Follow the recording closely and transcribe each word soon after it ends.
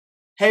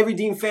Hey,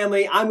 Redeem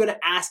family, I'm going to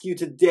ask you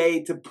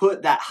today to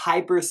put that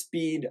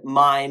hyperspeed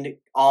mind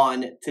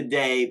on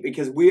today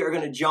because we are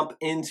going to jump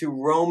into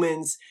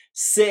Romans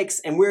 6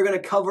 and we're going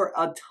to cover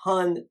a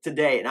ton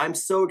today. And I'm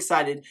so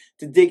excited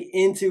to dig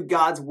into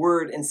God's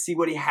word and see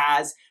what he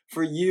has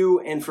for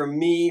you and for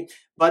me.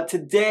 But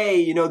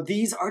today,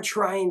 these are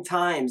trying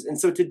times. And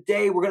so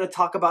today we're going to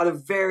talk about a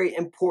very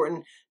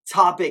important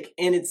topic,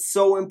 and it's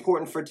so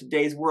important for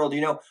today's world.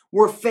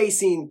 We're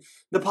facing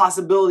the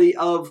possibility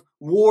of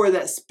war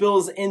that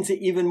spills into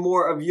even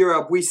more of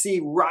Europe. We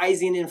see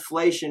rising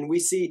inflation. We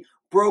see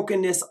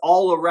brokenness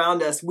all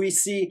around us. We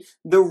see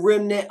the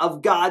remnant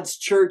of God's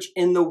church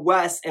in the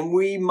West, and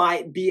we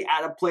might be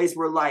at a place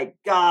where like,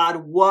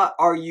 God, what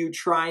are you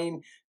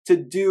trying to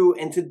do?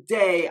 And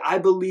today, I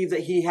believe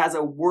that he has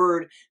a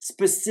word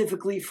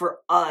specifically for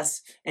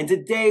us. And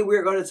today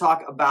we're going to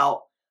talk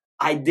about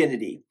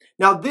identity.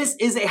 Now, this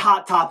is a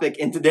hot topic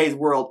in today's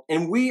world,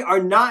 and we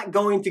are not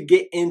going to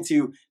get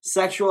into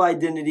sexual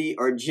identity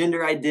or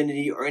gender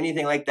identity or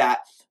anything like that.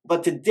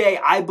 But today,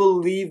 I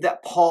believe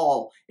that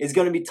Paul is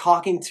going to be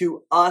talking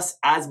to us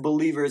as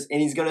believers,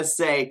 and he's going to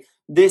say,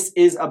 this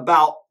is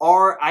about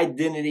our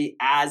identity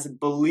as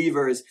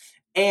believers.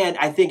 And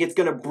I think it's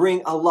going to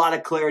bring a lot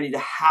of clarity to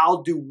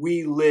how do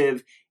we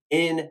live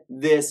in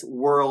this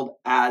world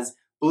as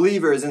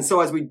believers. And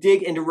so as we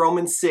dig into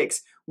Romans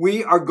 6,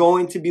 we are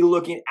going to be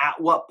looking at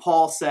what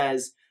Paul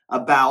says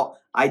about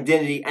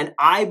identity. And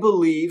I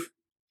believe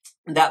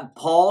that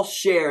Paul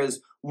shares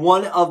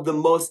one of the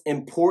most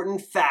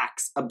important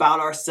facts about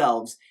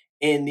ourselves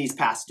in these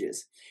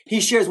passages. He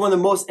shares one of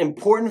the most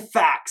important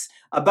facts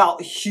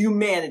about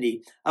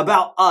humanity,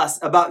 about us,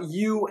 about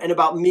you and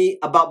about me,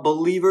 about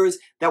believers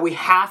that we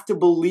have to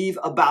believe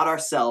about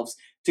ourselves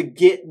to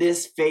get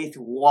this faith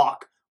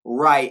walk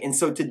right. And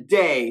so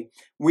today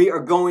we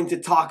are going to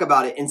talk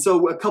about it. And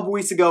so a couple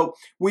weeks ago,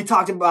 we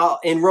talked about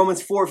in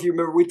Romans 4, if you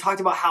remember, we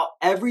talked about how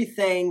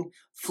everything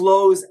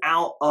flows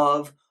out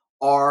of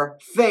our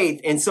faith.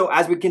 And so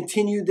as we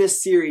continue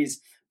this series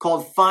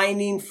called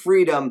Finding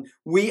Freedom,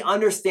 we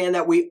understand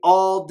that we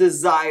all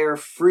desire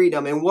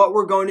freedom. And what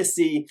we're going to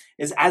see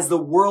is as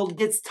the world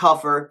gets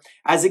tougher,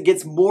 as it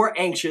gets more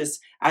anxious,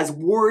 as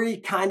worry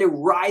kind of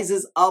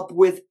rises up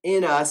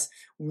within us,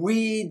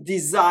 we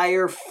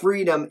desire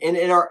freedom. And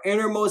in our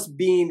innermost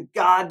being,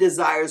 God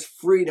desires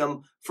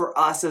freedom for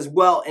us as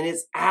well. And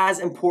it's as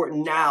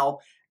important now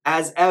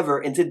as ever.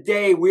 And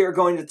today we are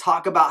going to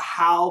talk about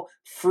how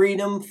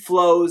freedom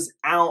flows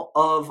out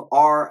of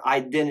our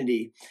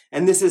identity.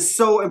 And this is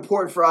so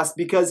important for us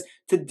because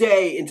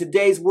today, in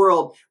today's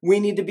world, we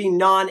need to be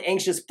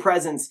non-anxious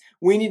presence.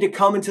 We need to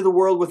come into the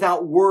world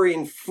without worry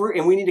and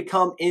we need to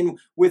come in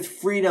with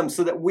freedom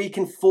so that we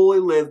can fully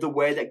live the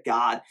way that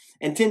God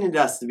intended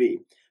us to be.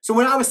 So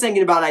when I was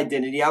thinking about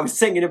identity, I was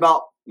thinking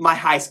about my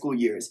high school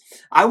years.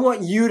 I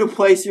want you to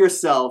place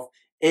yourself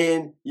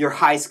in your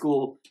high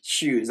school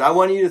shoes. I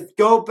want you to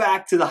go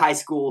back to the high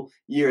school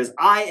years.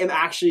 I am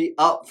actually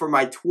up for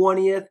my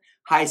 20th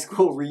high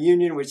school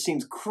reunion, which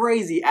seems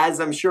crazy, as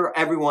I'm sure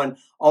everyone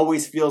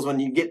always feels when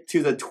you get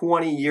to the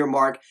 20-year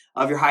mark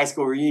of your high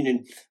school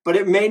reunion. But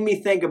it made me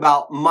think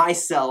about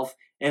myself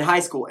in high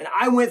school. And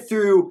I went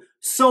through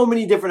so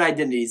many different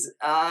identities.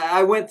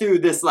 I went through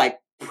this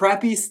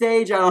preppy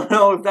stage. I don't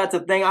know if that's a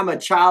thing. I'm a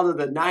child of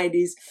the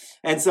 90s.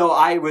 And so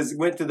I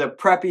went through the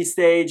preppy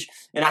stage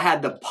and I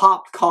had the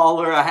popped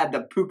collar. I had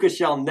the puka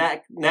shell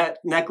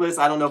necklace.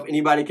 I don't know if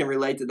anybody can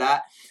relate to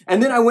that.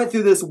 And then I went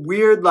through this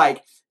weird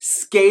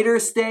skater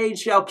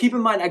stage. Now, keep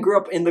in mind, I grew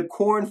up in the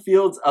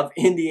cornfields of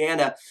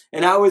Indiana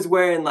and I was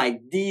wearing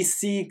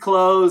DC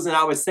clothes and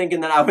I was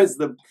thinking that I was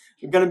going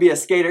to be a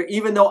skater,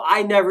 even though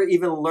I never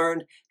even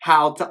learned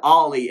how to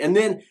ollie. And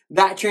then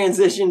that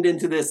transitioned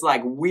into this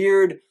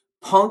weird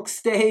punk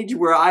stage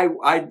where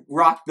I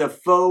rocked the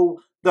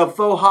faux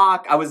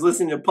hawk. I was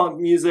listening to punk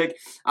music.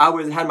 I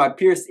had my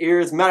pierced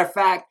ears. Matter of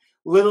fact,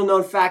 little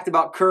known fact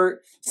about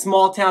Kurt,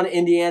 small town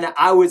Indiana,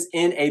 I was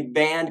in a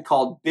band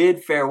called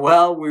Bid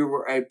Farewell. We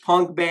were a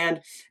punk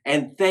band,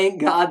 and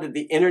thank God that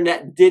the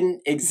internet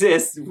didn't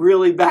exist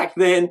really back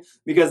then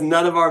because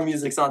none of our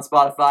music's on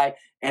Spotify.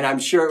 And I'm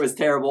sure it was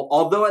terrible.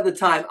 Although at the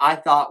time, I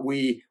thought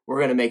we were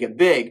going to make it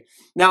big.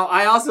 Now,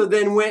 I also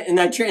then went and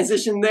I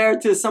transitioned there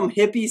to some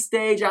hippie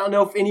stage. I don't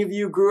know if any of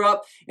you grew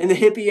up in the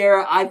hippie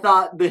era. I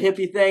thought the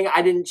hippie thing,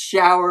 I didn't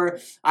shower.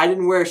 I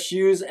didn't wear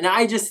shoes. And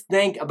I just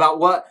think about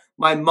what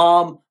my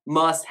mom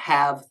must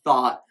have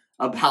thought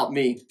about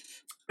me.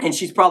 And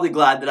she's probably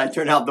glad that I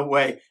turned out the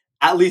way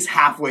at least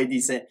halfway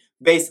decent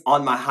based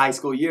on my high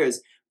school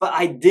years. But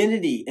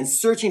identity and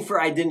searching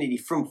for identity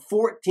from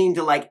 14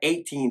 to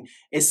 18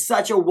 is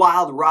such a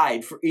wild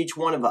ride for each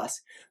one of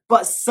us.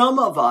 But some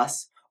of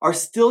us are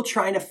still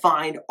trying to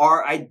find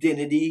our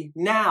identity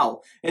now.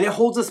 And it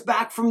holds us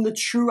back from the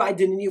true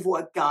identity of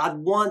what God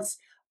wants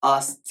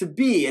us to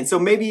be. And so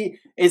maybe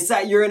it's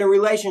that you're in a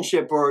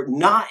relationship or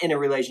not in a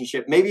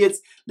relationship. Maybe it's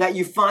that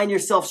you find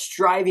yourself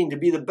striving to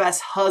be the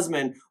best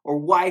husband or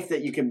wife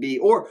that you can be.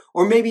 Or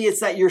maybe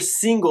it's that you're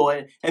single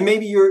and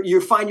maybe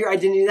you find your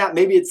identity in that.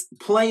 Maybe it's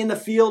playing the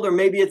field, or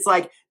maybe it's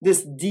like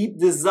this deep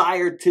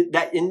desire to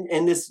that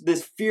and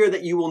this fear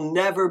that you will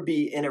never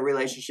be in a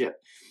relationship.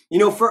 You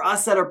know, for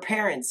us that are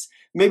parents,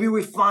 maybe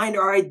we find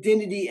our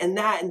identity in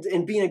that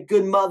and being a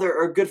good mother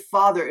or a good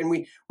father. And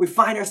we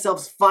find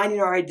ourselves finding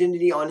our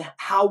identity on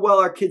how well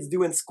our kids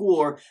do in school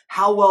or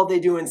how well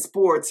they do in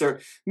sports. Or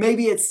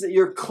maybe it's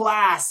your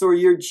class or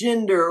your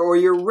gender or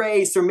your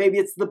race, or maybe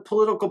it's the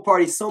political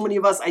party. So many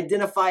of us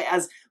identify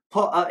as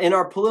in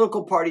our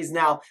political parties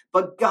now,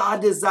 but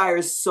God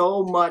desires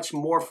so much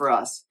more for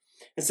us.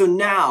 And so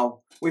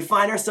now we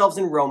find ourselves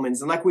in Romans.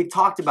 And like we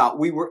talked about,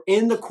 we were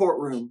in the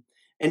courtroom.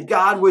 And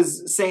God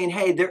was saying,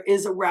 hey, there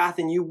is a wrath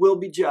and you will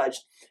be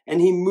judged. And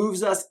he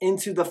moves us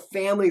into the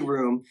family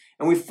room.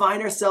 And we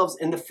find ourselves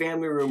in the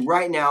family room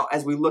right now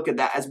as we look at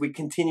that, as we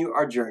continue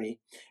our journey.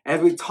 And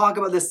as we talk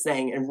about this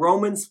thing in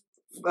Romans,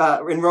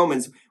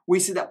 we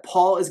see that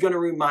Paul is going to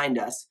remind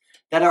us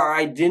that our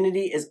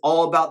identity is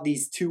all about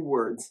these two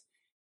words,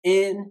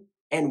 in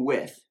and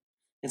with.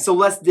 And so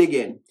let's dig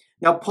in.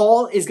 Now,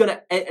 Paul is going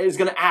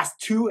to ask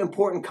two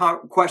important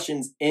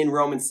questions in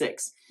Romans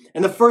 6.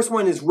 And the first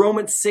one is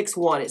Romans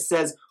 6:1. It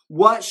says,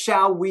 what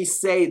shall we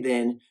say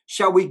then?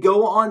 Shall we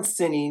go on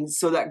sinning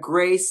so that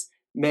grace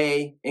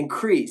may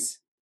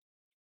increase?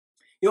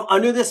 You know,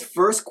 under this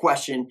first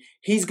question,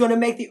 he's going to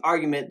make the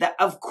argument that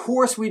of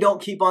course we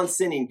don't keep on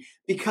sinning,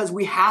 because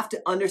we have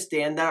to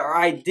understand that our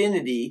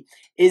identity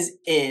is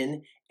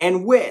in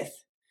and with.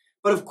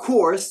 But of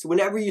course,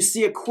 whenever you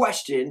see a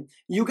question,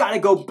 you got to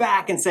go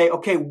back and say,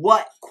 okay,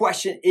 what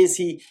question is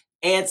he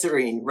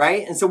answering,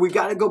 right? And so we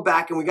got to go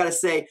back and we got to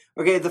say,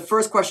 okay, the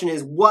first question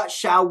is, what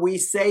shall we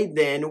say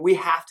then? We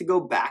have to go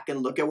back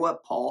and look at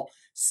what Paul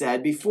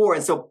said before.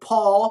 And so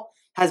Paul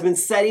has been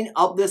setting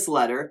up this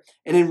letter.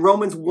 And in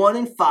Romans 1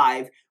 and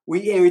 5,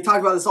 we talk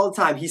about this all the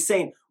time. He's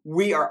saying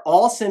we are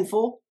all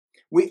sinful.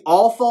 We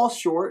all fall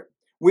short.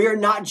 We are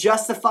not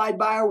justified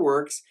by our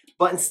works,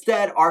 but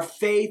instead our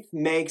faith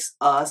makes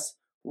us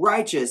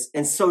righteous.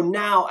 And so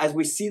now, as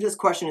we see this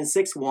question in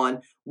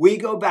 6:1, we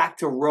go back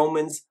to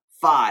Romans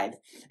 5.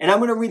 And I'm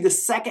going to read the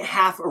second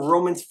half of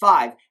Romans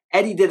 5.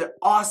 Eddie did an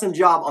awesome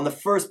job on the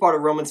first part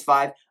of Romans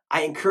 5.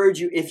 I encourage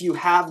you, if you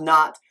have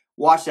not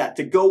watched that,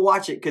 to go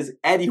watch it, because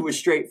Eddie was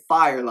straight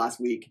fire last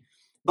week.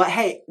 But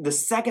hey, the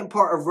second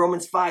part of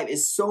Romans 5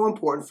 is so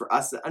important for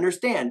us to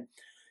understand.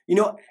 You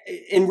know,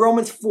 in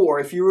Romans 4,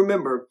 if you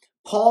remember,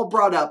 Paul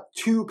brought up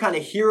two kind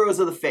of heroes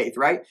of the faith,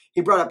 right?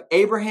 He brought up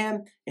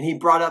Abraham and he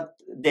brought up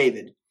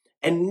David.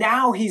 And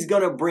now he's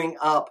going to bring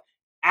up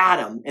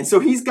Adam. And so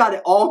he's got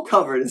it all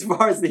covered as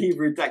far as the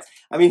Hebrew text.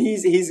 I mean,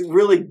 he's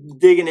really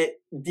digging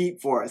it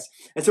deep for us.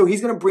 And so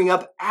he's going to bring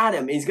up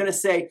Adam. He's going to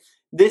say,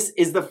 this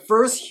is the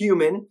first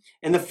human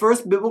and the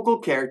first biblical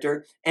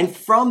character. And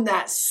from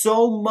that,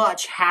 so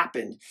much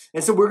happened.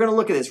 And so we're going to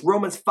look at this.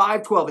 Romans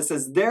 5:12, it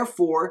says,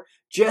 therefore,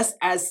 just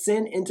as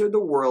sin entered the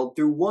world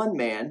through one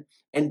man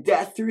and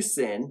death through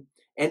sin,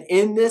 and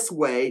in this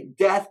way,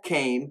 death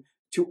came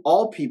to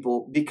all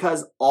people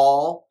because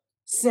all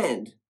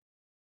sinned.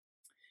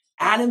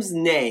 Adam's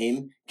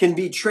name can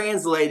be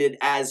translated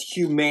as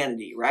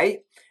humanity, right?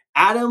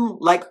 Adam,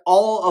 like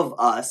all of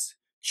us,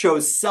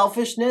 chose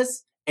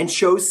selfishness and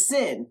chose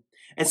sin.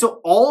 And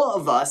so all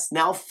of us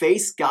now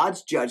face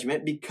God's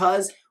judgment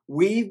because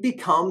we've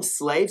become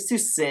slaves to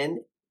sin's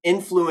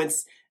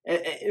influence,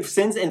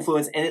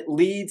 and it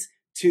leads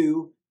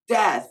to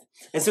death.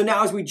 And so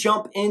now as we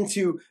jump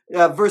into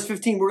verse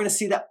 15, we're going to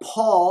see that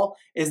Paul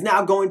is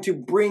now going to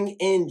bring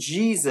in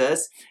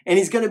Jesus, and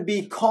he's going to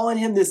be calling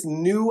him this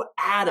new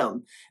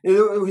Adam.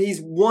 He's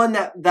one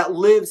that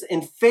lives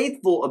in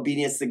faithful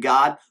obedience to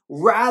God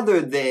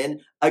rather than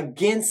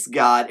against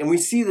God. And we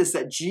see this,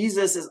 that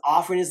Jesus is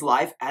offering his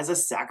life as a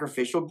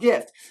sacrificial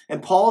gift.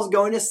 And Paul's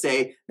going to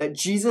say that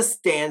Jesus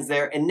stands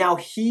there, and now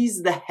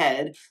he's the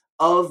head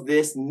of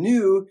this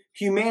new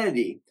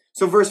humanity.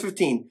 So verse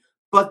 15,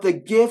 but the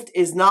gift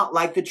is not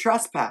like the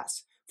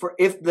trespass. For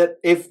if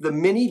the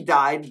many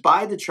died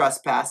by the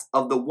trespass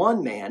of the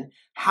one man,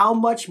 how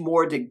much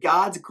more did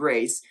God's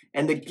grace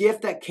and the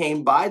gift that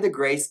came by the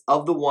grace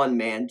of the one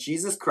man,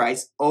 Jesus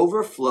Christ,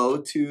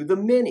 overflow to the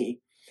many?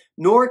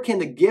 Nor can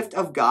the gift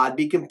of God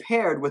be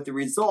compared with the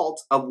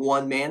result of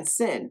one man's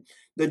sin.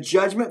 The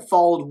judgment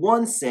followed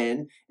one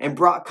sin and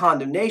brought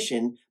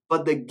condemnation,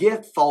 but the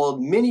gift followed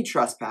many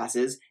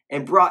trespasses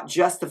and brought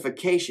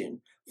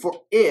justification.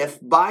 For if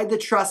by the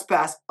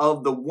trespass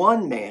of the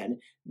one man,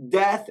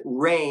 death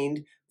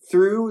reigned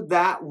through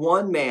that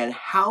one man,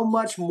 how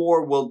much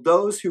more will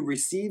those who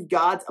receive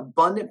God's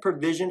abundant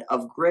provision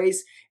of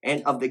grace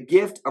and of the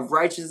gift of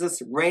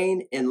righteousness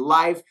reign in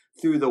life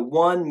through the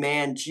one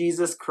man,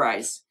 Jesus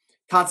Christ?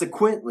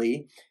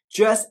 Consequently,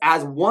 just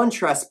as one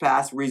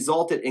trespass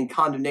resulted in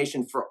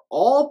condemnation for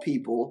all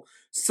people,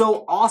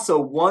 so also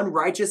one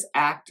righteous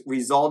act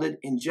resulted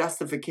in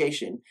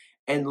justification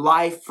and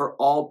life for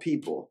all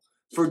people.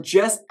 For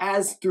just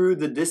as through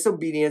the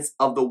disobedience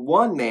of the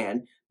one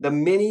man, the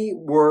many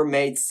were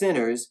made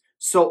sinners,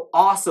 so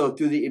also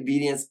through the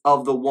obedience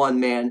of the one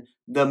man,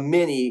 the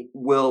many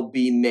will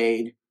be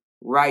made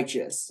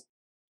righteous.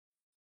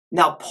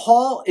 Now,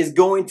 Paul is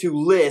going to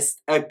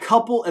list a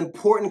couple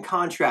important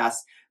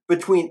contrasts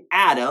between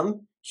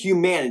Adam,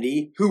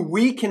 humanity, who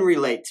we can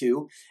relate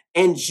to,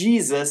 and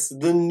Jesus,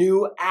 the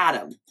new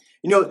Adam.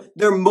 You know,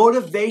 their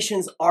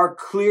motivations are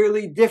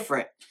clearly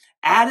different.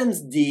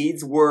 Adam's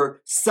deeds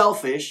were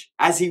selfish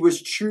as he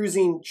was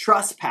choosing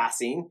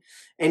trespassing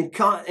and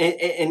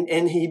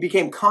he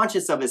became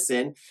conscious of his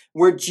sin,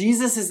 where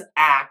Jesus's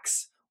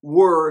acts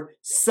were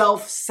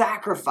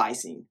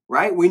self-sacrificing,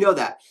 right? We know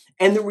that.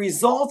 And the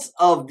results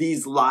of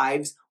these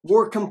lives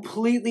were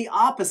completely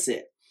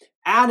opposite.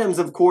 Adam's,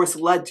 of course,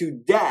 led to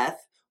death,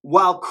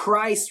 while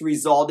Christ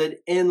resulted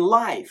in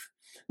life.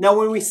 Now,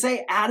 when we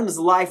say Adam's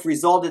life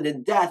resulted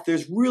in death,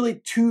 there's really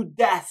two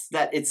deaths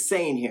that it's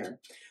saying here.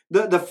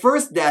 The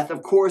first death,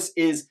 of course,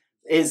 is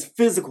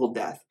physical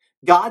death.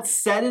 God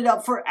set it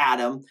up for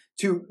Adam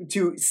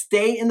to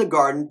stay in the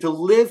garden, to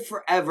live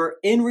forever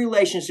in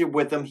relationship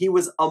with him. He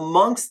was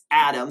amongst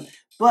Adam,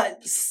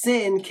 but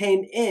sin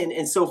came in,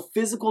 and so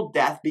physical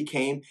death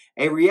became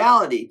a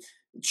reality.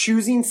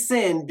 Choosing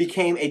sin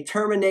became a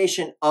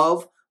termination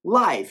of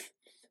life.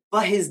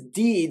 But his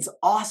deeds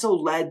also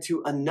led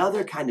to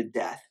another kind of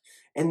death,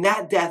 and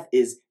that death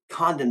is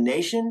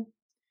condemnation,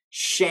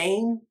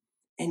 shame,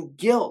 and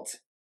guilt.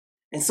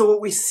 And so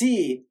what we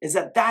see is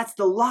that that's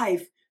the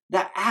life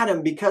that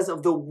Adam, because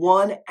of the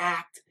one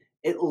act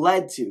it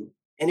led to.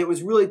 And it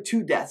was really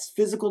two deaths,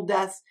 physical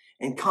deaths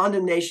and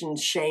condemnation,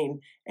 shame,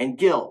 and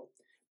guilt.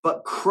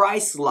 But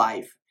Christ's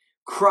life,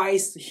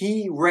 Christ,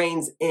 he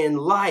reigns in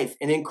life.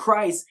 And in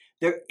Christ,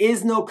 there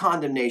is no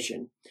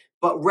condemnation,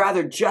 but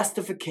rather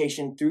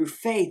justification through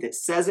faith. It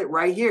says it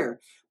right here.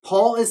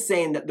 Paul is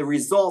saying that the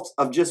results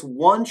of just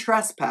one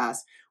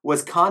trespass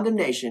was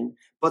condemnation,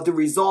 but the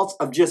results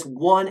of just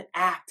one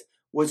act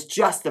was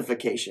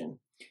justification.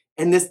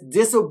 And this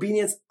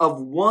disobedience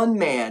of one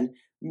man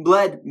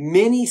led to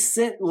many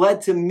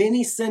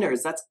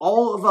sinners. That's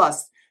all of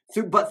us.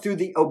 But through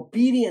the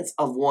obedience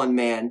of one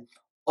man,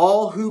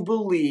 all who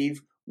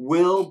believe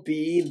will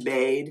be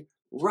made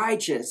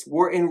righteous.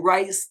 We're in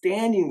right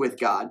standing with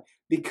God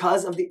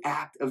because of the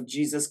act of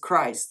Jesus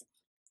Christ.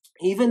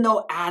 Even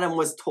though Adam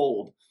was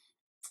told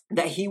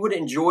that he would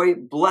enjoy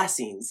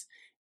blessings,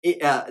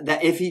 that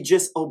if he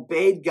just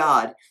obeyed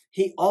God,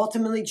 he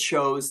ultimately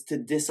chose to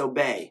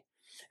disobey.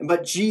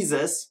 But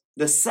Jesus,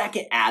 the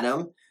second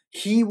Adam,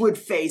 he would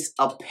face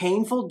a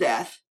painful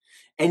death,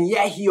 and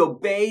yet he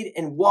obeyed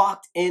and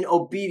walked in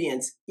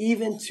obedience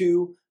even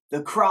to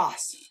the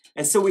cross.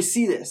 And so we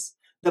see this.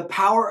 The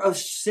power of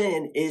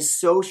sin is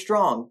so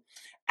strong.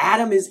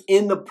 Adam is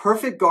in the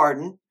perfect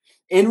garden,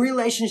 in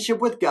relationship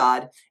with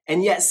God,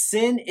 and yet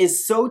sin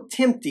is so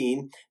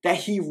tempting that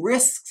he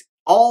risks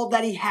all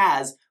that he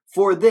has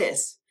for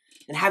this.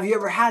 And have you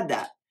ever had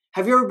that?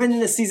 Have you ever been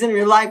in a season of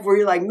your life where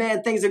you're like,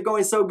 man, things are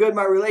going so good,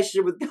 my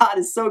relationship with God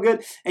is so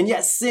good, and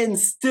yet sin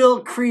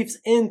still creeps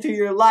into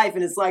your life,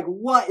 and it's like,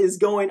 what is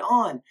going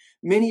on?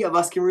 Many of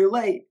us can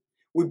relate.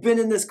 We've been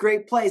in this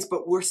great place,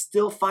 but we're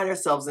still find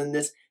ourselves in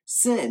this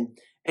sin.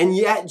 And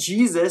yet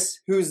Jesus,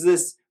 who's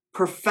this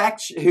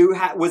perfection,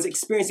 was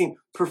experiencing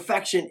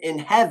perfection in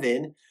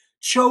heaven,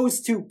 chose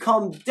to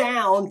come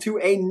down to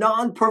a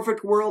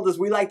non-perfect world, as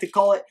we like to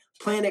call it,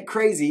 planet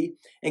crazy,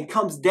 and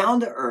comes down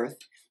to earth.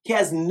 He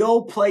has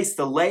no place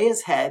to lay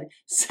his head,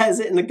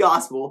 says it in the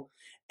gospel,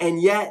 and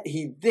yet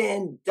he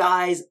then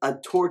dies a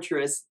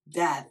torturous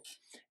death.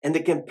 And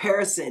the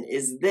comparison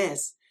is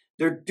this.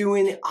 They're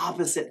doing the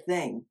opposite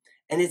thing.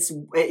 And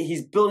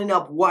he's building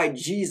up why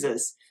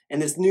Jesus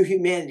and this new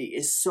humanity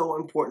is so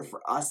important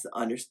for us to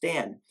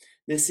understand.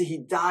 He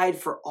died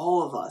for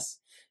all of us.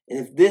 And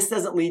if this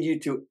doesn't lead you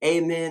to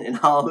amen and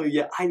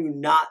hallelujah, I do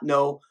not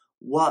know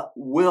what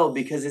will,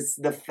 because it's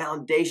the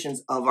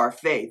foundations of our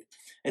faith.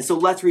 And so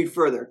let's read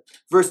further.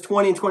 Verse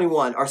 20 and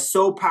 21 are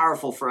so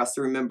powerful for us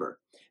to remember.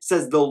 It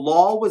says, the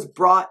law was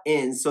brought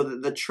in so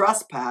that the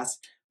trespass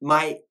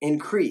might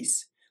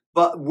increase.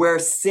 But where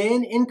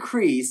sin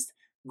increased,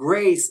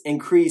 grace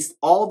increased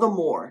all the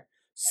more,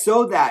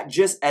 so that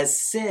just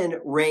as sin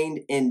reigned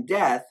in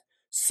death,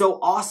 so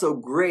also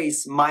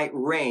grace might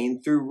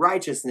reign through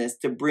righteousness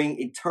to bring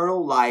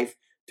eternal life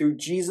through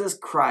Jesus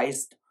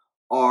Christ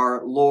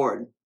our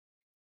Lord.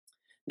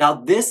 Now,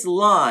 this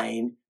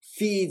line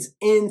feeds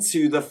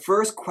into the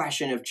first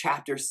question of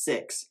chapter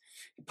 6.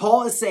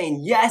 Paul is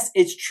saying, yes,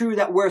 it's true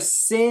that where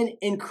sin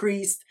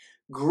increased,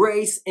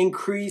 grace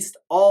increased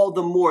all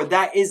the more.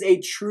 That is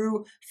a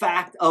true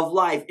fact of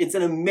life. It's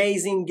an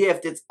amazing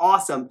gift. It's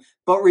awesome.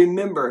 But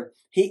remember,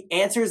 he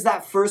answers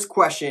that first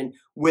question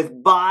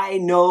with by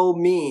no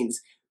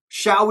means.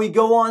 Shall we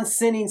go on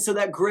sinning so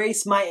that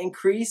grace might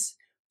increase?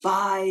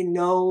 By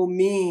no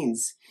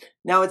means.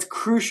 Now, it's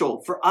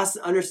crucial for us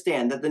to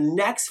understand that the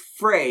next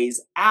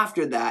phrase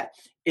after that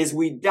is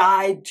we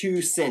died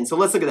to sin. So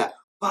let's look at that.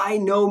 By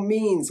no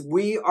means.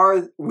 We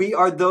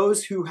are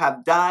those who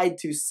have died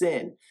to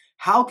sin.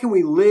 How can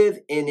we live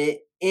in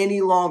it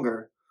any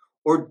longer?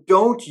 Or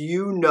don't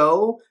you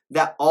know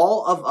that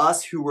all of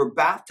us who were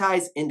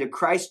baptized into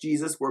Christ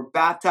Jesus were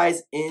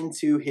baptized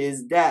into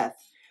his death?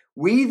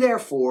 We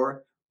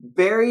therefore,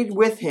 buried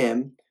with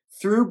him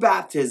through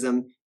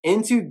baptism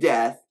into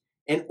death,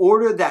 in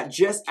order that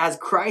just as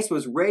Christ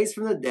was raised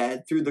from the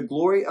dead through the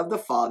glory of the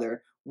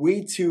Father,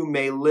 we too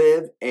may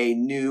live a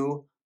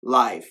new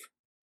life.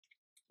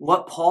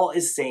 What Paul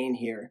is saying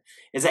here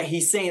is that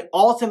he's saying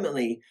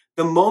ultimately,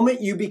 the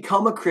moment you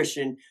become a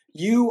Christian,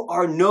 you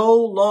are no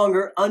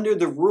longer under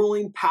the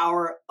ruling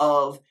power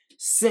of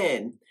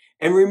sin.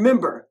 And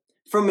remember,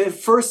 from the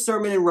first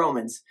sermon in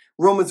Romans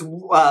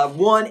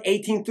 1,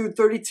 18 through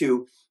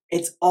 32,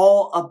 it's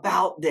all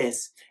about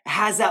this. It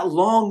has that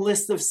long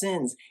list of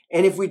sins.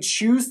 And if we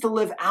choose to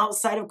live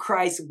outside of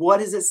Christ, what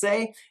does it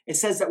say? It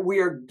says that we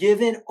are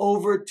given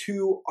over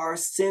to our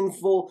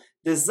sinful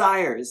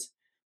desires.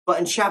 But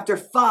in chapter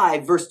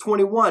 5, verse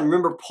 21,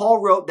 remember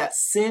Paul wrote that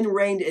sin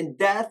reigned in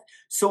death,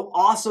 so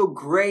also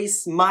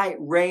grace might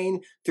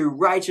reign through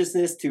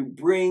righteousness to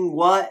bring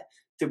what?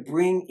 To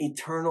bring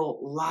eternal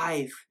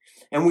life.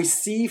 And we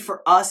see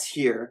for us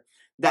here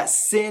that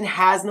sin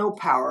has no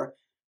power,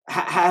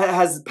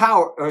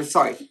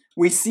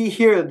 we see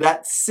here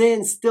that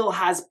sin still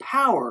has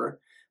power,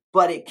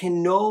 but it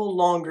can no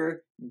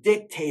longer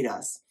dictate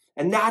us.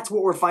 And that's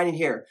what we're finding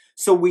here.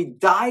 So we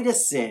die to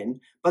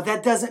sin, but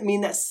that doesn't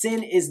mean that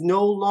sin is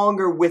no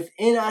longer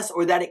within us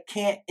or that it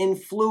can't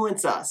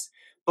influence us.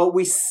 But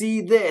we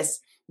see this,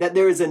 that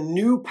there is a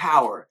new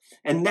power,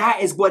 and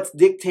that is what's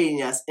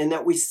dictating us, and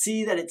that we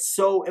see that it's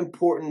so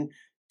important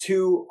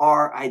to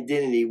our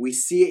identity. We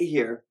see it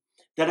here,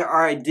 that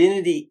our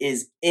identity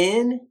is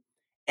in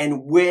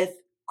and with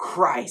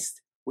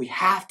Christ. We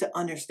have to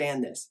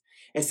understand this.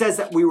 It says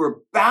that we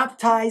were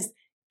baptized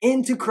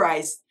into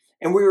Christ,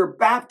 and we were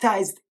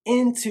baptized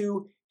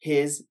into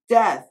his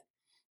death.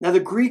 Now, the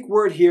Greek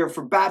word here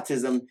for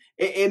baptism,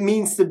 it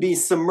means to be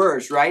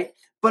submerged, right?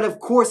 But of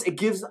course, it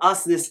gives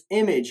us this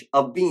image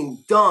of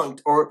being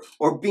dunked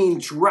or being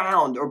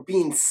drowned or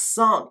being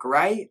sunk,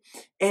 right?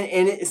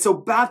 So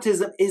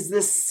baptism is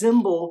this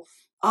symbol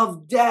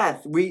of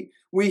death. We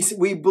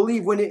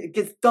believe when it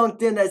gets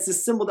dunked in, that's a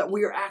symbol that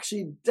we are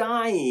actually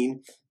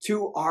dying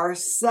to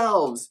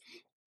ourselves.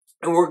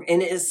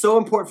 And it is so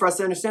important for us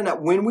to understand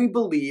that when we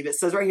believe, it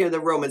says right here in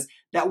the Romans,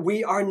 that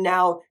we are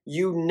now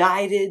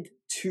united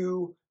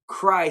to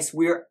Christ.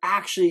 We are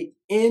actually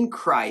in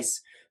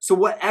Christ. So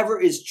whatever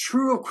is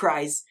true of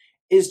Christ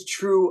is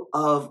true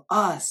of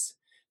us.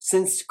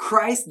 Since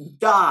Christ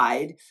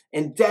died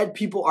and dead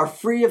people are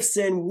free of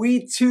sin,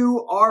 we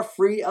too are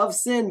free of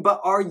sin. But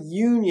our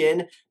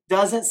union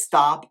doesn't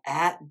stop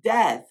at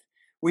death.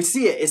 We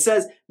see it. It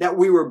says that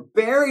we were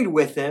buried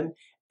with him,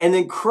 and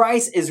then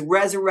Christ is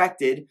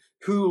resurrected,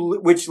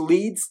 which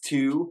leads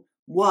to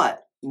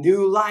what?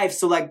 New life.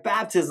 So like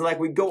baptism, like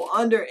we go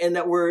under and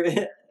that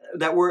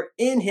we're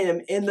in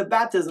him in the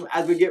baptism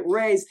as we get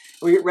raised,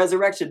 we get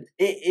resurrection.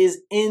 It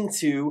is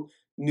into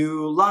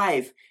new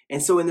life.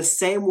 And so in the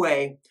same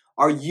way,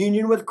 our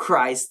union with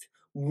Christ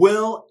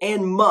will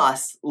and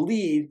must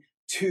lead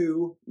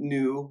to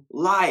new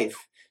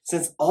life.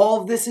 Since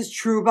all of this is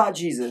true about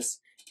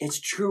Jesus, it's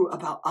true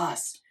about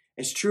us.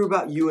 It's true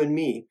about you and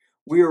me.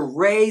 We are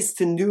raised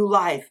to new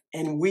life,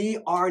 and we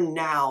are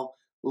now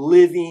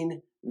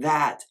living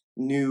that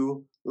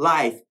new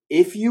life.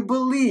 If you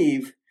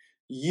believe,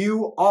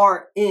 you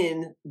are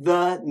in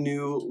the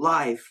new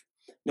life.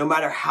 No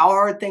matter how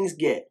hard things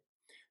get,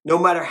 no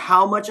matter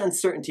how much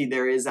uncertainty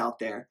there is out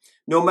there,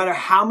 no matter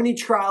how many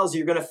trials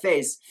you're going to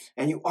face,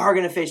 and you are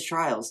going to face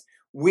trials,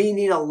 we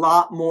need a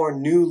lot more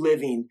new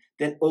living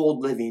than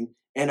old living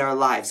in our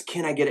lives.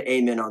 Can I get an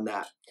amen on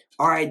that?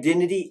 Our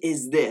identity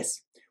is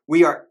this.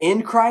 We are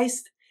in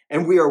Christ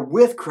and we are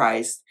with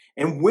Christ.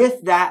 And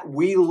with that,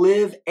 we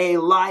live a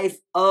life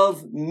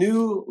of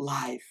new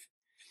life.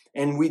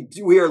 And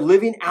we are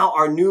living out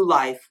our new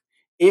life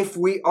if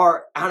we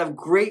are out of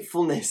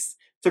gratefulness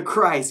to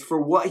Christ for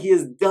what he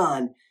has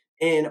done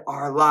in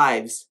our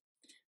lives.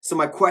 So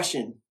my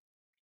question,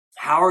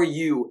 how are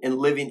you in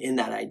living in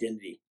that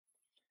identity?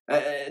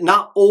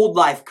 Not old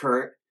life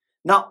Kurt,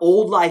 not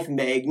old life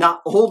Meg,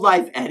 not old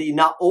life Eddie,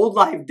 not old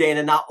life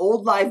Dana, not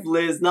old life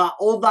Liz, not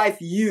old life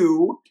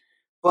you,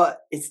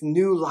 but it's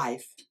new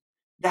life.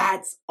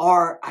 That's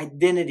our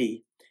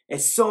identity.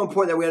 It's so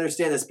important that we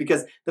understand this,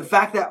 because the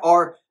fact that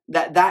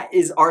that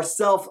is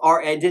ourself,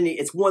 our identity,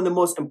 it's one of the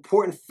most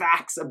important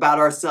facts about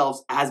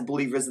ourselves as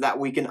believers that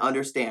we can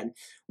understand.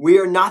 We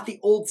are not the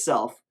old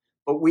self,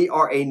 but we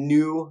are a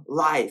new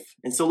life.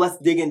 And so let's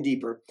dig in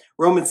deeper.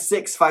 Romans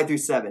 6, 5 through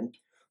 7.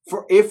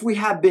 For if we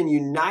have been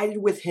united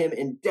with him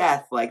in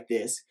death like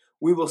this,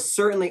 we will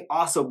certainly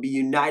also be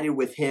united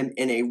with him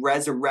in a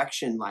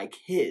resurrection like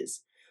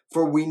his.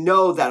 For we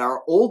know that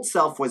our old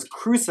self was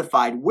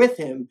crucified with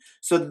him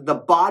so that the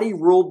body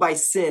ruled by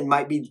sin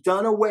might be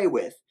done away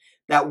with,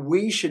 that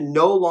we should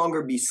no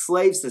longer be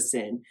slaves to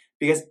sin,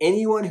 because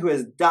anyone who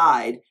has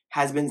died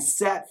has been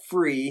set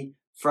free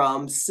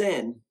from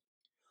sin.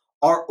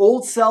 Our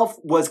old self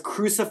was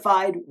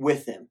crucified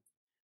with him.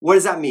 What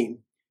does that mean?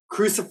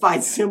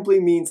 Crucified simply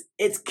means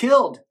it's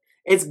killed.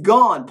 It's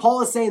gone.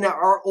 Paul is saying that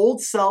our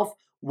old self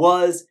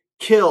was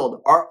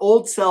killed. Our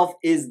old self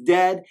is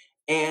dead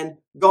and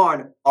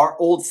gone. Our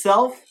old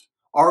self,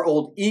 our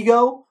old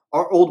ego,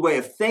 our old way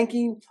of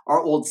thinking,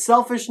 our old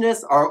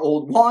selfishness, our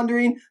old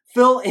wandering,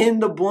 fill in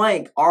the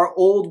blank, our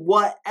old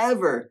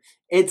whatever.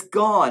 It's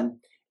gone.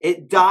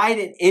 It died,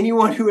 and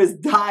anyone who has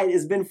died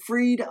has been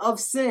freed of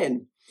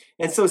sin.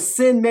 And so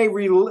sin may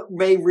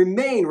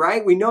remain,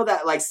 right? We know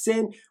that like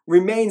sin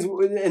remains,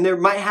 and there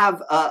might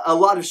have a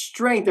lot of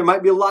strength. There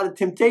might be a lot of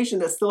temptation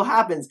that still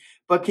happens.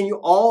 But can you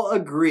all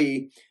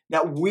agree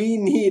that we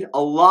need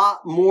a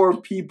lot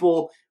more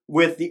people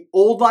with the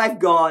old life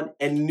gone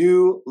and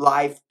new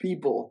life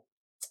people?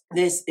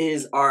 This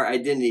is our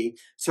identity.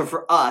 So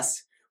for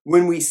us,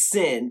 when we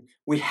sin,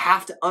 we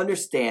have to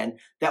understand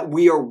that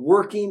we are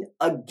working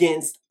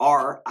against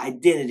our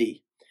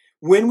identity.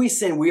 When we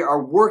sin, we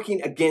are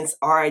working against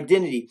our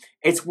identity.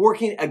 It's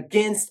working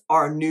against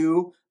our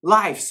new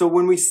life. So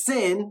when we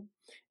sin,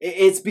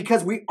 it's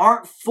because we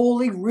aren't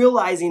fully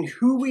realizing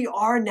who we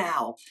are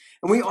now.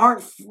 And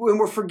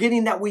we're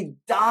forgetting that we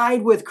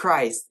died with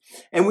Christ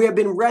and we have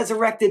been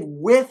resurrected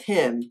with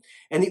him.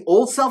 And the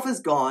old self is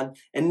gone.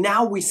 And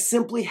now we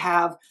simply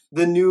have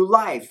the new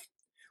life.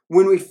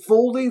 When we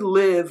fully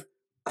live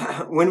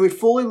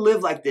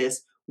like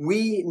this,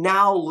 we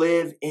now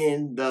live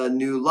in the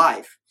new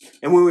life.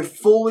 And when we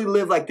fully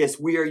live like this,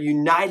 we are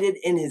united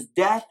in his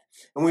death.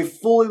 And we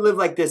fully live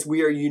like this,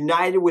 we are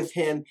united with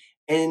him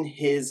in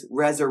his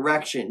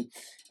resurrection.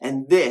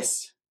 And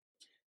this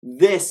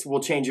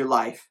will change your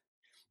life.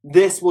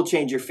 This will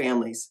change your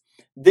families.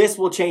 This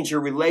will change your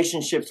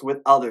relationships with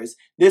others.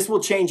 This will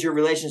change your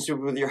relationship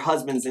with your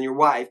husbands and your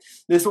wife.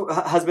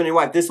 Husband and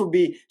wife. This will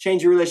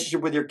change your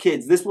relationship with your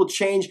kids. This will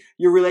change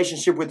your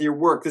relationship with your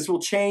work. This will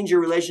change your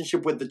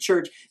relationship with the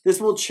church. This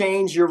will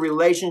change your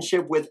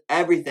relationship with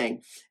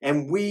everything.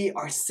 And we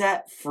are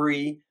set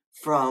free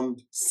from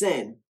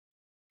sin.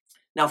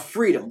 Now,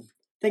 freedom.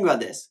 Think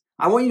about this.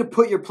 I want you to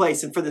put your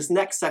place, and for this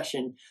next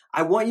section,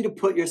 I want you to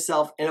put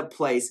yourself in a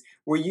place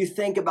where you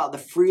think about the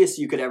freest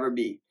you could ever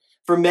be.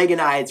 For Meg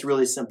and I, it's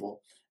really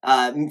simple.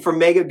 For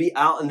Meg, it'd be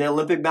out in the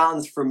Olympic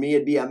Mountains. For me,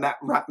 it'd be at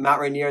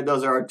Mount Rainier.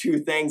 Those are our two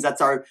things.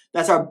 That's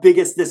our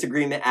biggest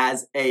disagreement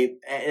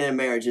in a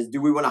marriage is,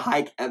 do we want to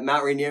hike at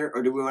Mount Rainier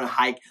or do we want to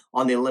hike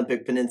on the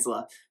Olympic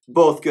Peninsula?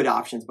 Both good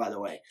options, by the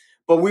way.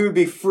 But we would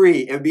be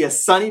free. It would be a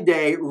sunny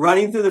day,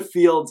 running through the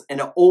fields and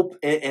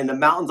the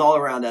mountains all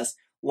around us.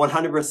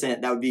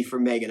 100%, that would be for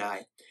Meg and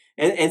I.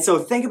 And so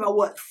think about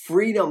what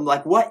freedom,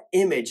 like what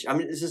image. I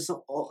mean,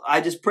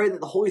 I just pray that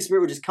the Holy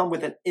Spirit would just come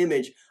with an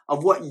image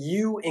of what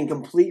you in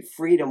complete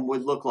freedom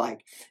would look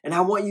like. And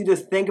I want you to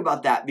think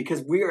about that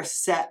because we are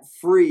set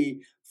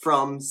free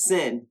from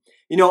sin.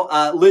 You know,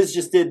 Liz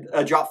just did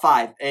drop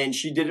 5 and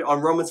she did it on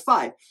Romans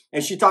 5.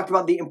 And she talked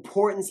about the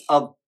importance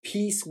of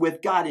peace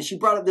with God. And she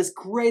brought up this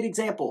great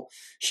example.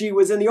 She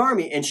was in the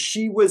army and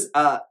she was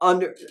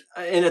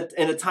in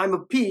a time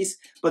of peace,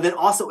 but then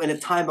also in a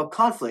time of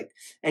conflict.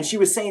 And she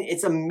was saying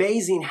it's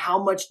amazing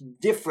how much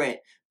different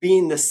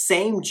being the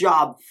same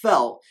job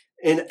felt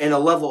in a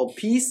level of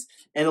peace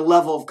and a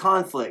level of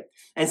conflict.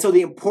 And so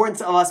the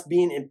importance of us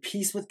being in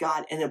peace with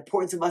God and the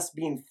importance of us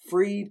being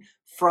freed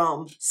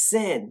from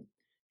sin,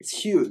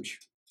 it's huge.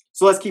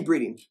 So let's keep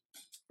reading.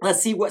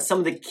 Let's see what some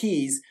of the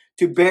keys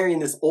to burying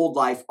this old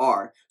life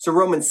are. So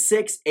Romans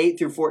 6, 8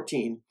 through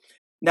 14.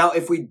 Now,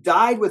 if we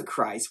died with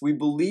Christ, we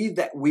believe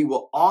that we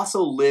will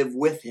also live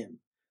with him.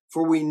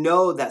 For we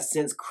know that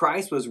since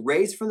Christ was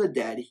raised from the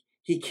dead,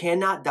 he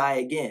cannot die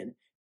again.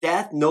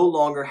 Death no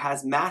longer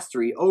has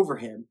mastery over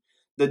him.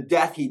 The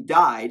death he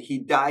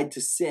died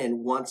to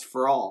sin once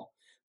for all.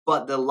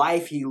 But the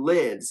life he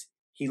lives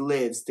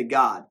to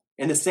God.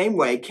 In the same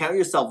way, count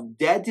yourself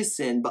dead to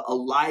sin, but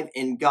alive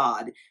in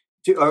God,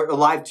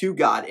 alive to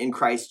God in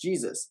Christ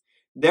Jesus.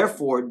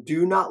 Therefore,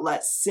 do not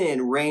let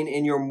sin reign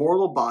in your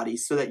mortal body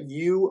so that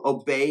you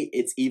obey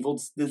its evil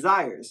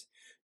desires.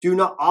 Do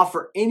not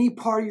offer any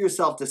part of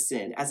yourself to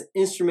sin as an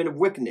instrument of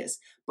wickedness,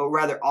 but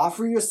rather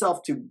offer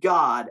yourself to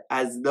God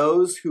as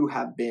those who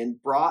have been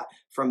brought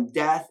from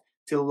death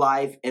to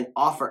life, and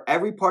offer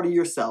every part of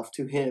yourself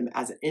to him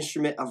as an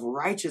instrument of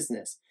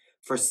righteousness.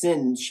 For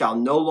sin shall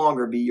no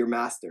longer be your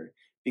master,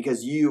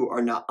 because you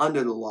are not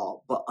under the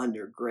law, but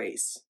under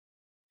grace.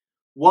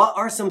 What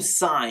are some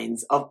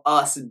signs of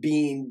us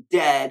being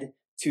dead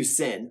to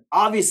sin?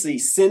 Obviously,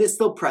 sin is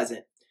still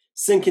present.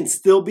 Sin can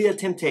still be a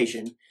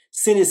temptation.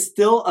 Sin is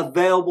still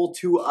available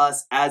to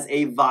us as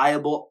a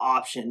viable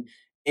option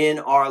in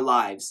our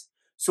lives.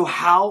 So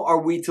how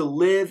are we to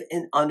live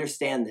and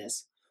understand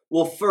this?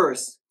 Well,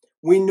 first,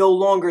 we no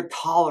longer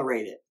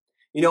tolerate it.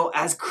 You know,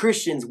 as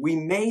Christians, we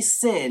may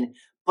sin,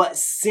 but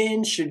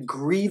sin should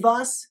grieve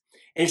us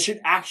and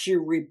should actually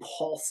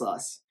repulse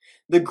us.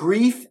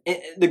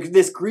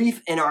 This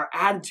grief and our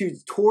attitude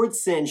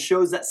towards sin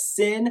shows that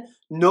sin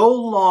no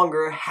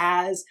longer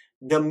has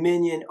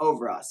dominion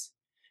over us.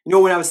 You know,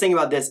 when I was thinking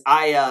about this,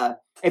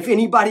 if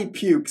anybody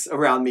pukes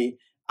around me,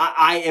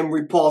 I am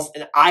repulsed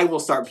and I will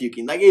start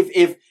puking. Like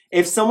if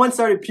If someone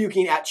started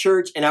puking at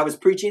church and I was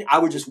preaching, I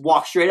would just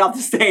walk straight off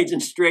the stage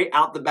and straight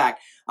out the back.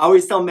 I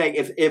always tell Meg,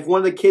 if one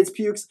of the kids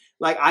pukes,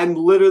 like I'm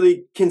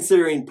literally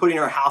considering putting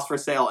her house for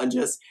sale and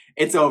just,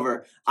 it's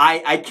over.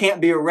 I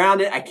can't be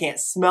around it. I can't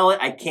smell it.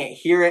 I can't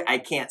hear it. I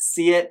can't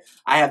see it.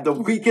 I have the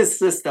weakest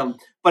system,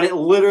 but it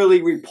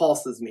literally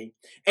repulses me.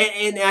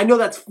 And I know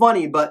that's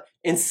funny, but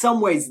in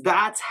some ways,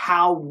 that's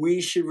how we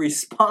should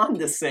respond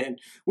to sin.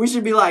 We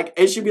should be like,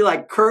 it should be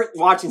like Kurt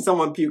watching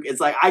someone puke. It's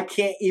like, I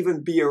can't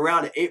even be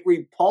around it. It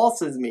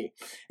repulses me.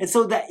 And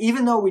so that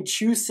even though we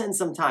choose sin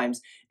sometimes,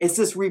 it's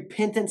this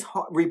repentant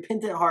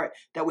heart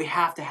that we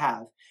have to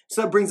have.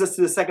 So that brings us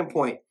to the second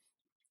point.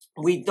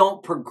 We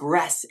don't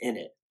progress in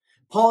it.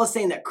 Paul is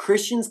saying that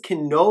Christians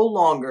can no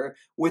longer,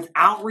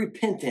 without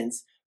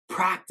repentance,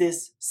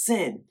 practice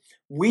sin.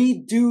 We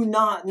do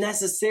not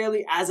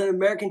necessarily, as an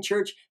American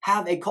church,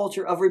 have a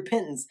culture of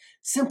repentance.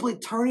 Simply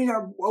turning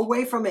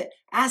away from it,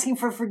 asking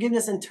for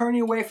forgiveness and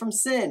turning away from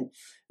sin.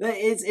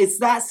 It's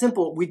that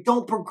simple. We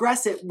don't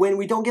progress it when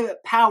we don't give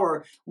it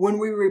power, when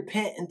we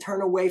repent and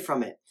turn away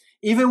from it.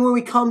 Even when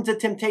we come to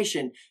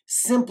temptation,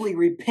 simply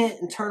repent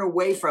and turn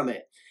away from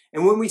it.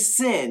 And when we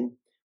sin,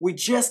 we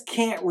just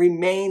can't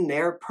remain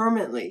there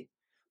permanently.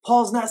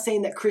 Paul's not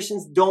saying that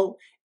Christians don't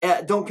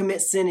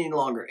commit sin any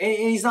longer. And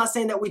he's not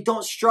saying that we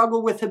don't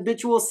struggle with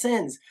habitual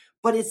sins,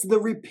 but it's the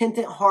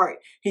repentant heart.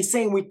 He's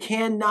saying we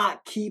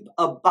cannot keep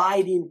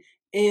abiding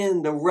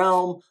in the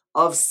realm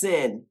of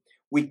sin.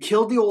 We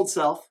killed the old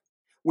self.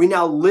 We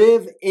no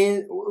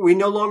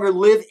longer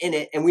live in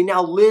it, and we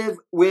now live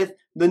with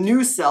the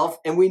new self,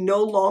 and we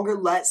no longer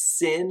let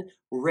sin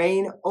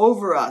reign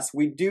over us.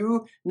 We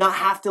do not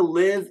have to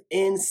live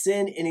in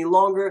sin any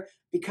longer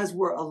because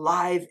we're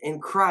alive in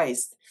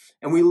Christ.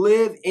 And we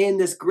live in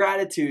this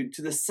gratitude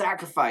to the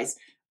sacrifice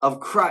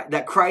of Christ,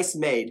 that Christ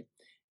made.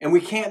 And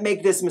we can't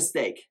make this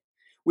mistake.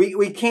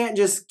 We can't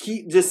just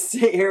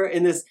sit here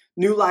in this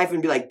new life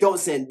and be like, don't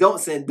sin, don't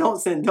sin, don't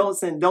sin, don't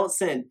sin, don't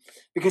sin.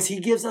 Because he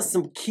gives us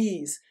some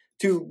keys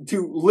to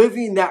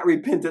living that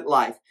repentant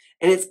life.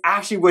 And it's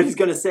actually what he's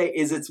going to say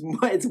is it's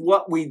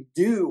what we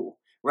do,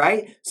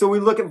 right? So we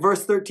look at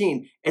verse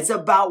 13. It's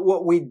about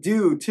what we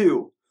do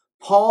too.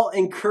 Paul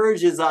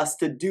encourages us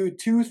to do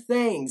two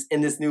things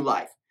in this new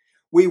life.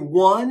 We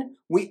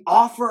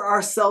offer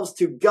ourselves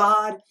to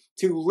God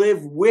to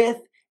live with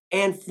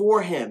and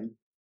for him.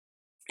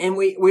 And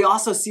we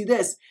also see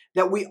this,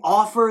 that we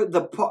offer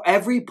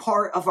every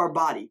part of our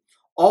body,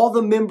 all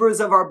the members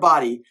of our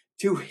body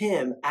to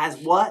him as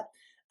what?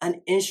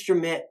 An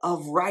instrument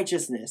of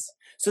righteousness.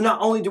 So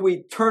not only do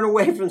we turn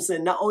away from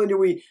sin, not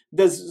only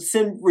does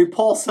sin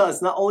repulse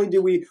us, not only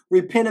do we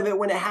repent of it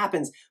when it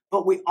happens,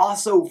 but we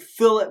also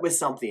fill it with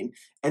something.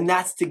 And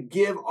that's to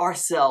give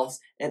ourselves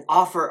and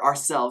offer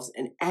ourselves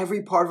in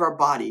every part of our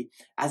body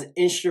as an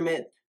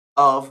instrument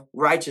of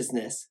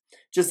righteousness.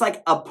 Just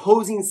like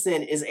opposing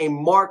sin is a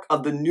mark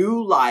of the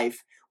new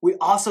life, we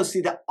also see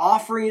that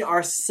offering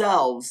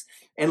ourselves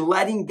and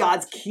letting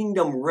God's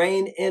kingdom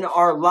reign in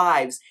our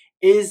lives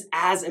is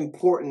as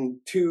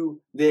important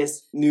to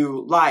this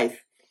new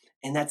life.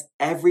 And that's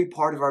every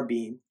part of our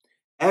being.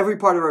 Every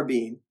part of our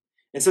being.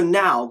 And so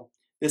now,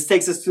 this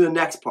takes us to the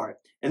next part.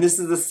 And this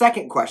is the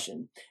second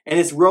question. And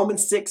it's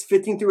Romans 6,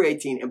 15 through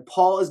 18. And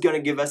Paul is going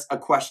to give us a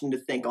question to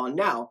think on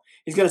now.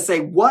 He's going to say,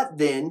 what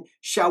then?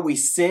 Shall we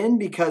sin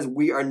because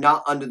we are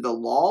not under the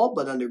law,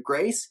 but under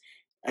grace?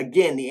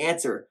 Again, the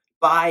answer,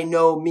 by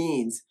no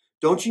means.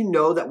 Don't you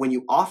know that when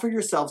you offer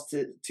yourselves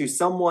to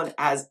someone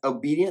as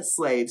obedient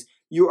slaves,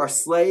 you are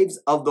slaves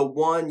of the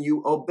one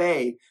you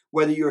obey,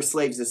 whether you are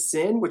slaves of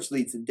sin, which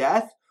leads to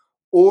death,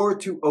 or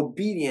to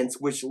obedience,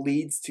 which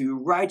leads to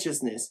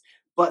righteousness.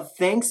 But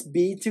thanks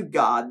be to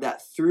God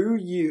that through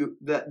you,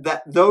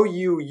 that though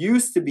you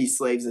used to be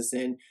slaves of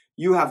sin,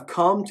 you have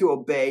come to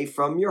obey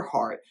from your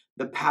heart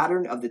the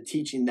pattern of the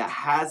teaching that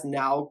has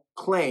now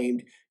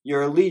claimed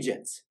your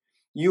allegiance.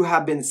 You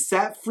have been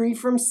set free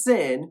from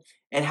sin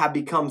and have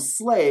become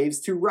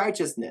slaves to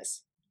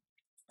righteousness.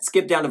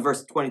 Skip down to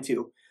verse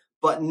 22.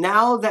 But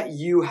now that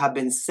you have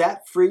been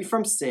set free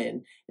from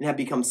sin and have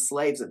become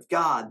slaves of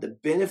God, the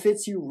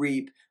benefits you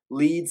reap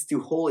leads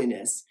to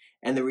holiness,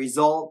 and the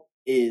result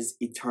is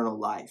eternal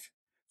life.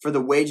 For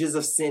the wages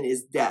of sin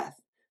is death,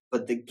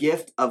 but the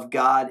gift of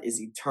God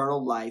is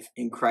eternal life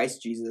in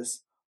Christ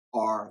Jesus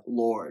our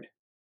Lord.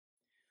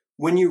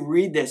 When you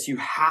read this, you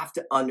have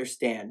to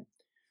understand,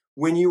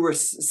 when you were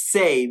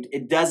saved,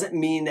 it doesn't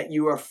mean that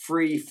you are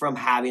free from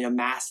having a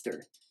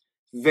master.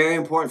 Very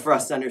important for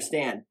us to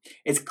understand.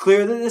 It's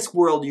clear that in this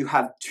world you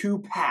have two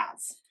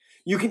paths.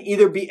 You can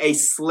either be a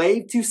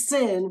slave to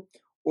sin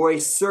or a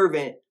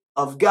servant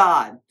of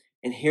God.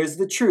 And here's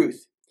the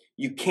truth.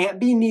 You can't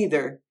be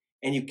neither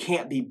and you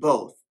can't be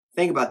both.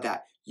 Think about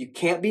that. You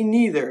can't be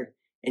neither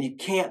and you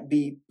can't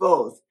be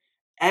both.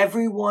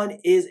 Everyone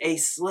is a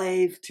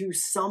slave to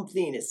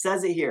something. It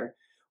says it here.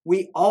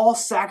 We all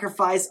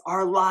sacrifice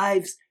our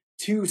lives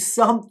to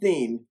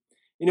something.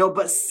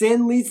 But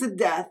sin leads to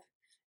death.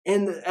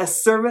 And a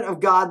servant of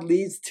God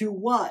leads to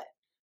what?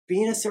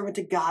 Being a servant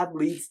to God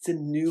leads to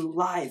new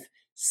life.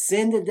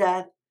 Sin to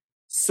death,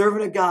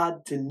 servant of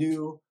God to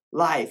new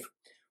life.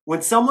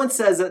 When someone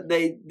says that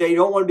they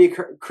don't want to be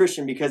a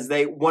Christian because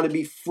they want to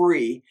be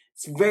free,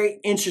 it's very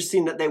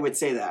interesting that they would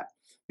say that.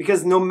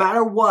 Because no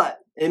matter what,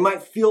 it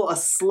might feel a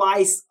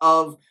slice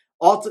of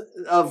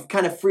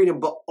kind of freedom,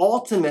 but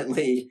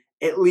ultimately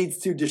it leads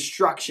to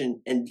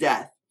destruction and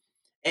death.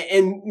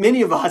 And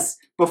many of us,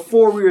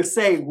 before we were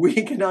saved, we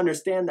can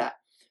understand that.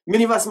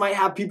 Many of us might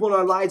have people in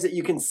our lives that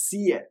you can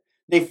see it.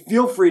 They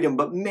feel freedom,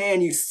 but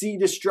man, you see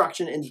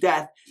destruction and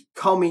death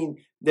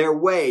coming their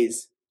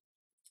ways.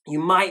 You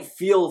might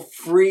feel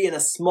free in a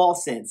small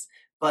sense,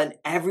 but in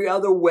every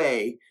other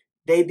way,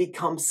 they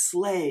become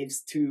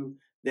slaves to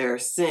their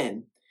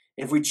sin.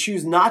 If we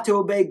choose not to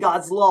obey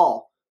God's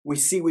law, we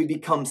see we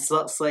become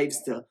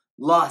slaves to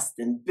lust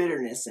and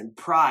bitterness and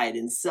pride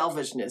and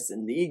selfishness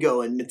and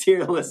ego and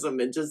materialism,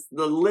 and just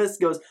the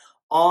list goes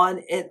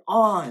on and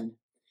on.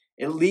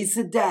 It leads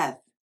to death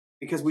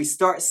because we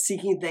start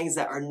seeking things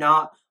that are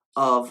not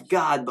of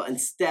God, but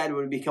instead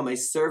when we become a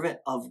servant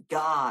of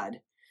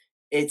God,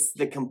 it's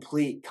the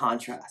complete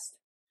contrast.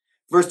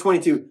 Verse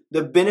 22,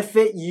 the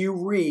benefit you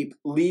reap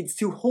leads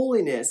to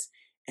holiness,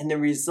 and the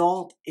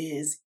result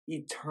is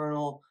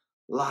eternal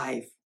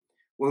life.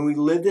 When we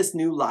live this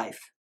new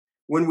life,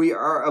 when we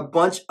are a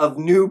bunch of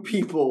new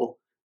people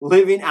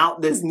living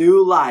out this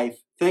new life,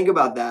 think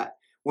about that.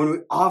 When we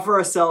offer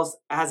ourselves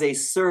as a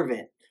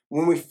servant,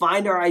 when we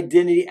find our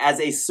identity as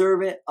a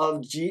servant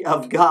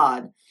of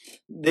God,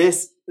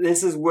 this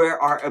is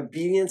where our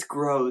obedience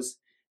grows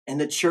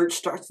and the church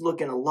starts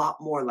looking a lot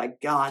more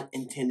like God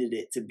intended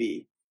it to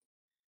be.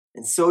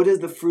 And so does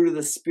the fruit of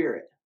the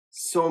Spirit.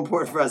 So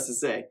important for us to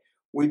say.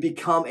 We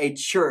become a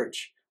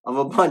church of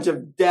a bunch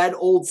of dead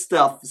old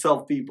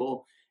self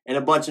people and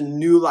a bunch of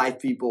new life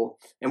people.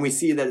 And we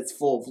see that it's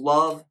full of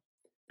love,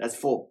 that's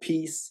full of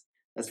peace,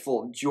 that's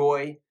full of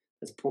joy,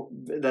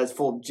 that's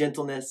full of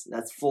gentleness,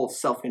 that's full of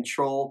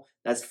self-control,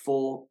 that's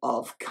full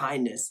of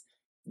kindness.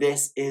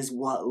 This is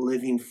what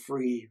living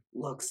free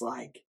looks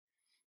like.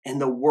 And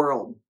the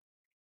world,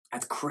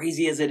 as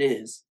crazy as it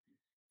is,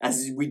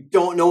 as we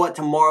don't know what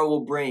tomorrow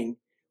will bring,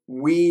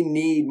 we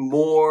need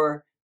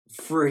more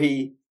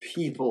free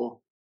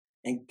people.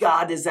 And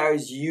God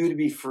desires you to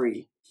be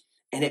free.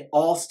 And it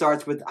all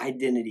starts with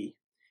identity.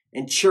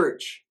 And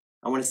church,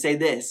 I want to say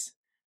this.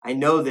 I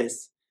know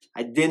this.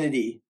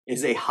 Identity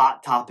is a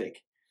hot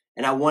topic.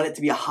 And I want it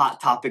to be a hot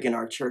topic in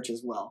our church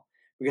as well.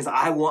 Because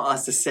I want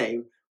us to say,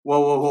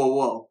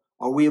 whoa.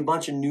 Are we a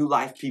bunch of new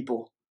life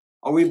people?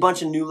 Are we a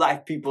bunch of new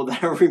life people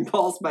that are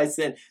repulsed by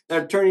sin,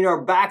 that are turning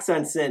our backs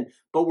on sin,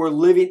 but we're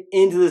living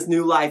into this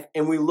new life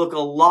and we look a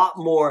lot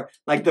more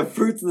like the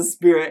fruits of the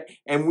Spirit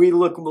and we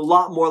look a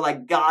lot more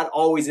like God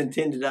always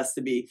intended us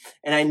to be?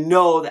 And I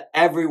know that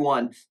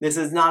everyone, this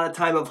is not a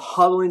time of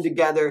huddling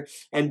together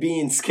and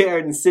being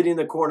scared and sitting in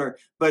the corner,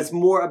 but it's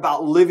more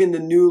about living the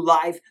new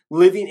life,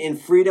 living in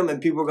freedom,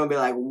 and people are going to be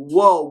like,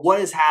 whoa, what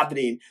is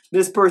happening?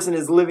 This person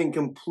is living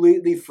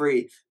completely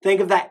free.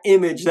 Think of that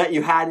image that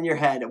you had in your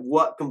head of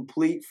what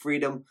complete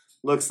freedom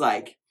looks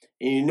like.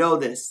 And you know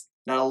this,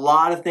 that a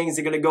lot of things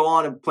are going to go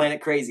on in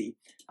Planet Crazy.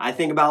 I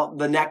think about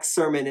the next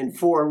sermon in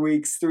 4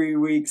 weeks, 3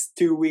 weeks,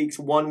 2 weeks,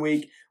 1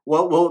 week.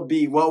 What will it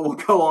be? What will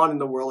go on in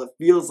the world?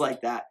 It feels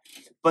like that.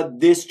 But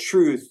this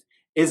truth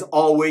is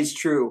always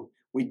true.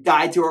 We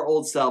died to our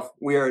old self.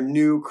 We are a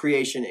new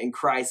creation in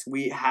Christ.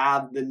 We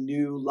have the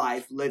new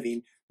life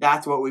living.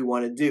 That's what we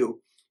want to do.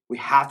 We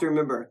have to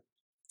remember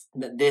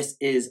that this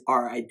is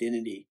our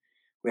identity.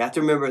 We have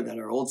to remember that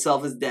our old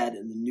self is dead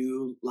and the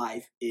new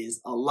life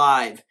is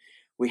alive.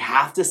 We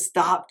have to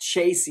stop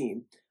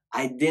chasing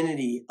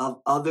identity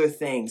of other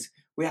things.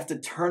 We have to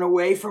turn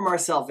away from our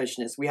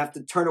selfishness. We have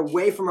to turn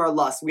away from our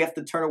lust. We have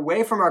to turn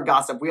away from our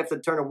gossip. We have to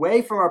turn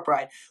away from our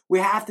pride. We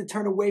have to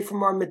turn away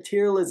from our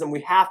materialism.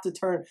 We have to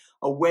turn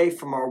away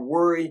from our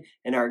worry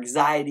and our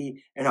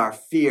anxiety and our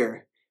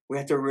fear. We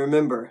have to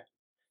remember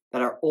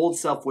that our old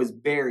self was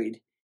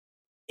buried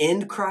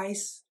in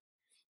Christ,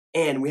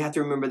 and we have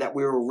to remember that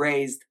we were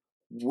raised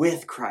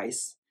with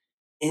Christ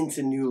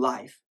into new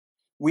life.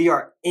 We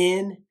are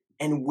in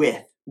and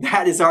with.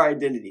 That is our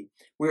identity.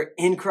 We're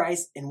in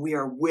Christ and we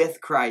are with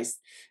Christ.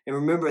 And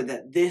remember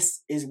that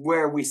this is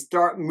where we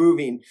start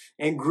moving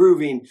and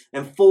grooving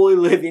and fully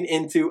living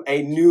into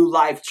a new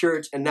life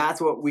church. And that's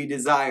what we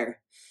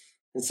desire.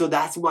 And so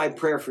that's my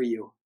prayer for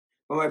you.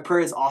 But my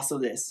prayer is also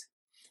this.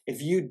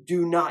 If you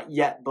do not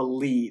yet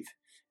believe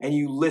and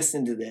you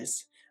listen to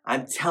this,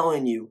 I'm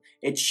telling you,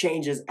 it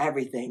changes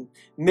everything.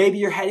 Maybe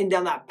you're heading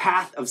down that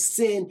path of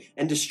sin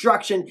and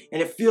destruction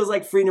and it feels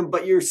like freedom,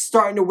 but you're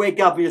starting to wake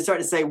up and you're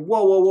starting to say,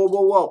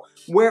 whoa.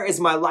 Where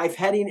is my life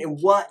heading and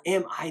what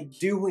am I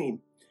doing?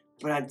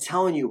 But I'm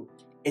telling you,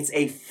 it's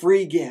a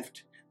free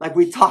gift. Like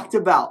we talked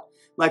about,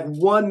 like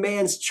one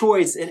man's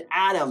choice in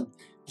Adam,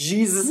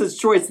 Jesus'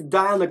 choice to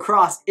die on the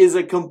cross is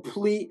a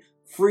complete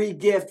free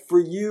gift for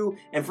you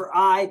and for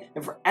I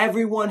and for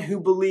everyone who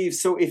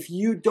believes. So if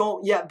you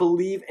don't yet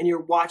believe and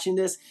you're watching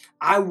this,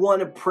 I want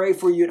to pray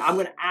for you, and I'm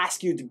going to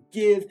ask you to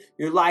give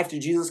your life to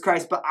Jesus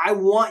Christ. But I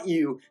want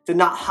you to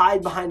not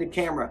hide behind a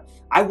camera.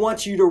 I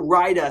want you to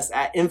write us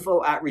at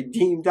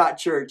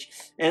info@redeem.church,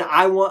 and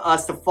I want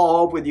us to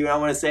follow up with you. And I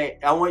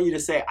want you to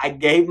say, I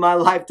gave my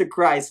life to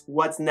Christ.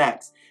 What's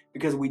next?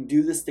 Because we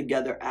do this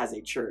together as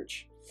a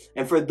church.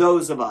 And for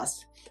those of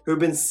us who have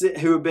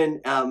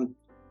been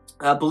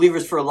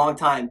believers for a long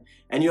time,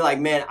 and you're like,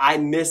 man, I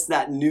miss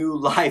that new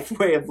life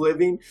way of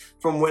living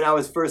from when I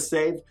was first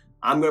saved,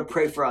 I'm going to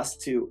pray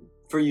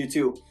for you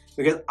too,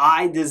 because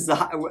I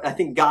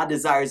think God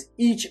desires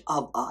each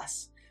of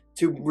us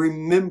to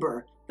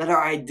remember that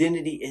our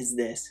identity is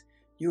this: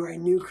 you are a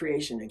new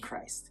creation in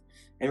Christ.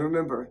 And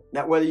remember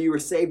that whether you were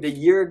saved a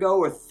year ago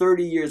or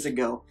 30 years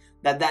ago,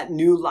 that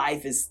new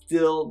life is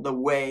still the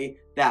way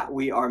that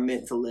we are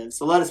meant to live.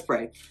 So let us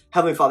pray.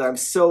 Heavenly Father, I'm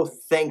so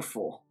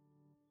thankful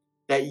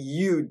that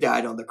you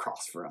died on the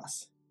cross for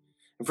us.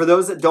 And for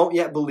those that don't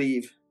yet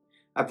believe,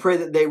 I pray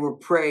that they would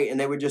pray and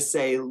they would just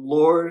say,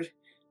 Lord,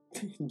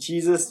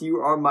 Jesus, you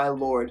are my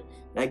Lord,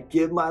 and I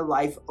give my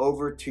life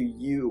over to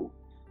you.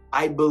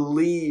 I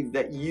believe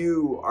that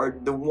you are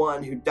the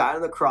one who died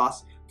on the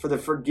cross for the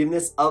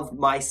forgiveness of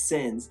my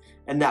sins,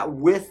 and that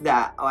with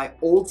that, my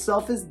old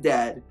self is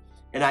dead,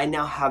 and I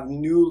now have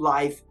new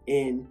life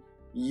in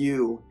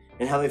you.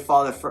 And Heavenly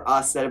Father, for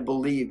us that have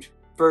believed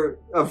for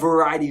a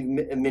variety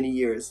of many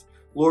years,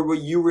 Lord, will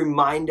you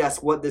remind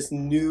us what this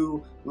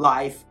new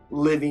life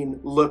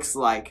living looks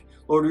like?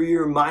 Lord, will you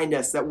remind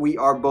us that we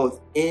are both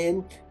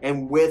in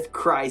and with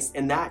Christ,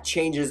 and that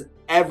changes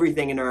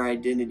everything in our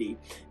identity.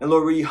 And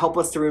Lord, will you help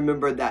us to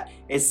remember that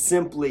it's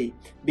simply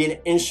being an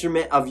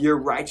instrument of your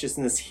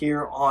righteousness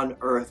here on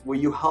earth. Will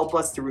you help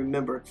us to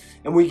remember,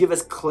 and will you give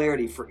us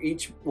clarity for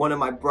each one of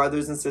my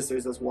brothers and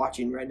sisters that's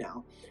watching right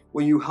now?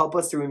 Will you help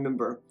us to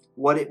remember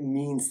what it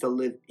means to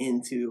live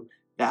into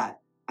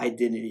that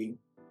identity?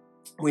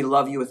 We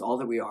love you with all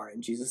that we are.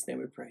 In Jesus' name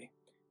we pray.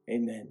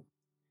 Amen.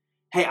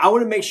 Hey, I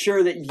want to make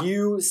sure that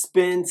you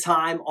spend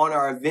time on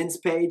our events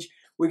page.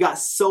 We got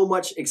so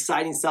much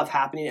exciting stuff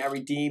happening at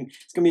Redeem.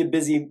 It's going to be a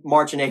busy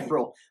March and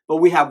April. But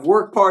we have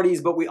work parties,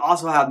 but we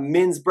also have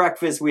men's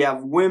breakfast. We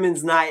have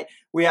women's night.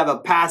 We have a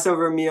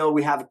Passover meal.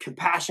 We have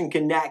Compassion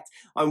Connect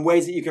on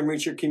ways that you can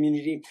reach your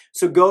community.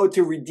 So go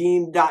to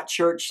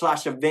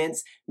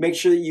redeem.church/events. Make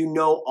sure that you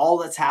know all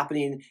that's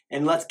happening,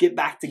 and let's get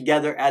back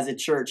together as a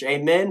church.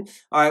 Amen.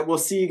 All right, we'll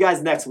see you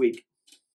guys next week.